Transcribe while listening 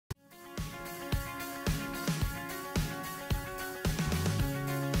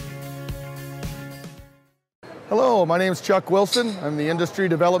Hello, my name is Chuck Wilson. I'm the Industry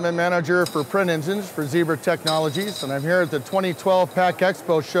Development Manager for Print Engines for Zebra Technologies, and I'm here at the 2012 PAC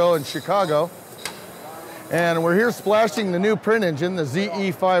Expo show in Chicago. And we're here splashing the new print engine, the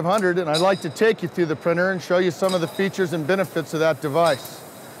ZE500, and I'd like to take you through the printer and show you some of the features and benefits of that device.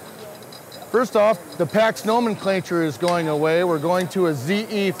 First off, the PAC's nomenclature is going away. We're going to a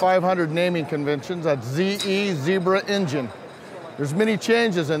ZE500 naming convention. That's ZE, Zebra Engine. There's many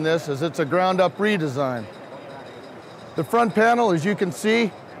changes in this as it's a ground-up redesign. The front panel, as you can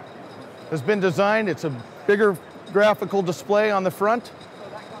see, has been designed. It's a bigger graphical display on the front,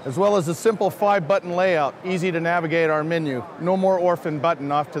 as well as a simple 5-button layout, easy to navigate our menu. No more orphan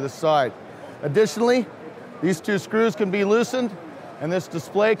button off to the side. Additionally, these two screws can be loosened, and this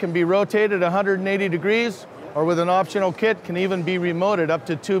display can be rotated 180 degrees, or with an optional kit, can even be remoted up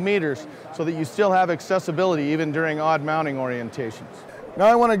to 2 meters, so that you still have accessibility even during odd mounting orientations. Now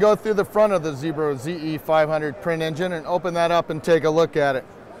I want to go through the front of the Zebra ZE500 print engine and open that up and take a look at it.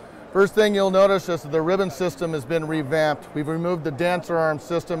 First thing you'll notice is the ribbon system has been revamped. We've removed the dancer arm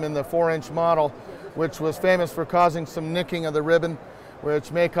system in the 4-inch model, which was famous for causing some nicking of the ribbon,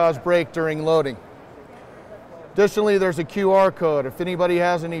 which may cause break during loading. Additionally, there's a QR code. If anybody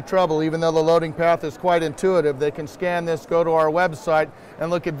has any trouble, even though the loading path is quite intuitive, they can scan this, go to our website,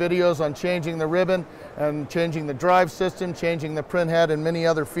 and look at videos on changing the ribbon and changing the drive system, changing the print head, and many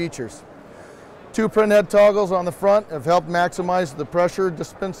other features. 2 print head toggles on the front have helped maximize the pressure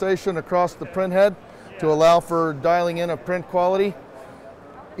dispensation across the print head to allow for dialing in of print quality.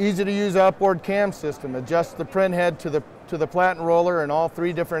 Easy to use outboard cam system. Adjusts the print head to the platen roller in all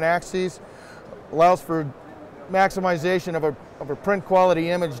 3 different axes. Allows for maximization of a print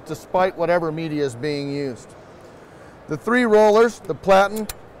quality image despite whatever media is being used. The 3 rollers, the platen,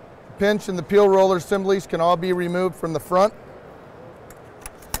 pinch, and the peel roller assemblies can all be removed from the front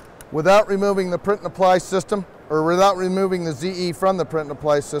without removing the print and apply system, or without removing the ZE from the print and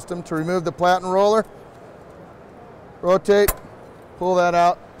apply system. To remove the platen roller, rotate, pull that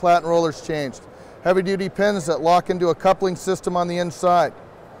out, platen roller's changed. Heavy duty pins that lock into a coupling system on the inside.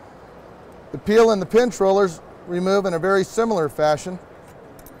 The peel and the pinch rollers remove in a very similar fashion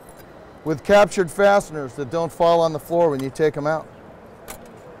with captured fasteners that don't fall on the floor when you take them out.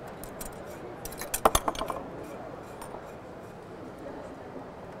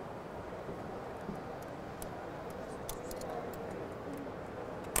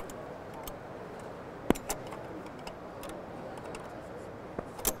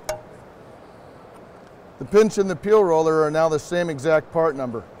 The pinch and the peel roller are now the same exact part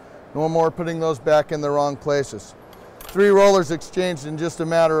number. No more putting those back in the wrong places. 3 rollers exchanged in just a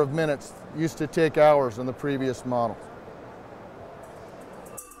matter of minutes. Used to take hours on the previous model.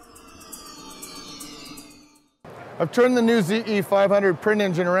 I've turned the new ZE500 print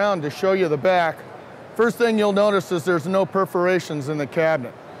engine around to show you the back. First thing you'll notice is there's no perforations in the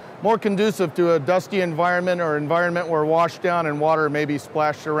cabinet. More conducive to a dusty environment or environment where washdown and water may be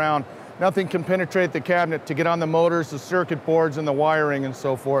splashed around. Nothing can penetrate the cabinet to get on the motors, the circuit boards, and the wiring and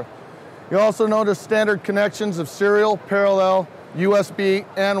so forth. You'll also notice standard connections of serial, parallel, USB,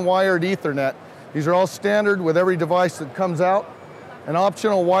 and wired Ethernet. These are all standard with every device that comes out. An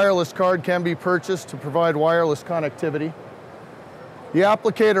optional wireless card can be purchased to provide wireless connectivity. The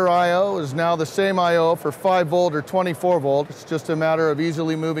applicator I/O is now the same I/O for 5 volt or 24 volt. It's just a matter of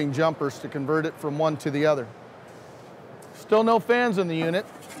easily moving jumpers to convert it from one to the other. Still no fans in the unit,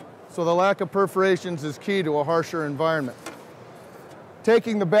 so the lack of perforations is key to a harsher environment.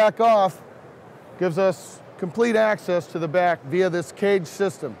 Taking the back off gives us complete access to the back via this cage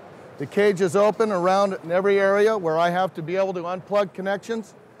system. The cage is open around in every area where I have to be able to unplug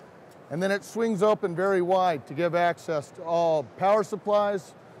connections, and then it swings open very wide to give access to all power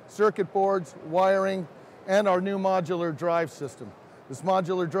supplies, circuit boards, wiring, and our new modular drive system. This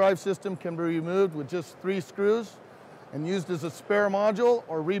modular drive system can be removed with just 3 screws and used as a spare module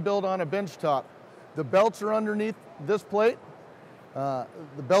or rebuilt on a bench top. The belts are underneath this plate.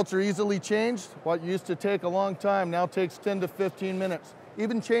 The belts are easily changed. What used to take a long time now takes 10 to 15 minutes.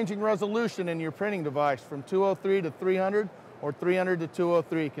 Even changing resolution in your printing device from 203 to 300 or 300 to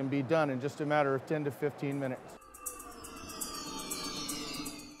 203 can be done in just a matter of 10 to 15 minutes.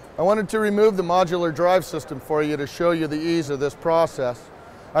 I wanted to remove the modular drive system for you to show you the ease of this process.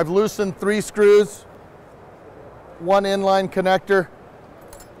 I've loosened 3 screws, 1 inline connector.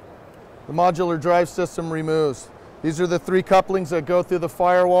 The modular drive system removes. These are the 3 couplings that go through the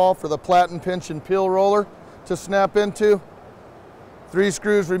firewall for the platen, pinch, and peel roller to snap into. 3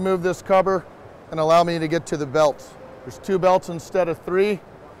 screws remove this cover and allow me to get to the belts. There's 2 belts instead of 3.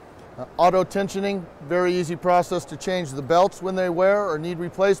 Auto tensioning, very easy process to change the belts when they wear or need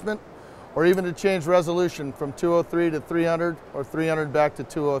replacement, or even to change resolution from 203 to 300 or 300 back to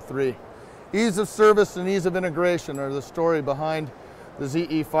 203. Ease of service and ease of integration are the story behind the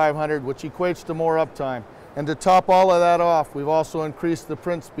ZE500, which equates to more uptime. And to top all of that off, we've also increased the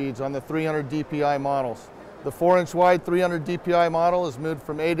print speeds on the 300 DPI models. The 4-inch wide 300 DPI model is moved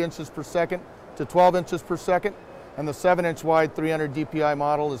from 8 inches per second to 12 inches per second, and the 7-inch wide 300 DPI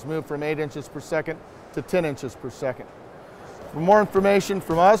model is moved from 8 inches per second to 10 inches per second. For more information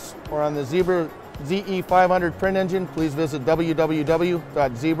from us or on the Zebra ZE500 print engine, please visit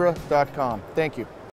www.zebra.com. Thank you.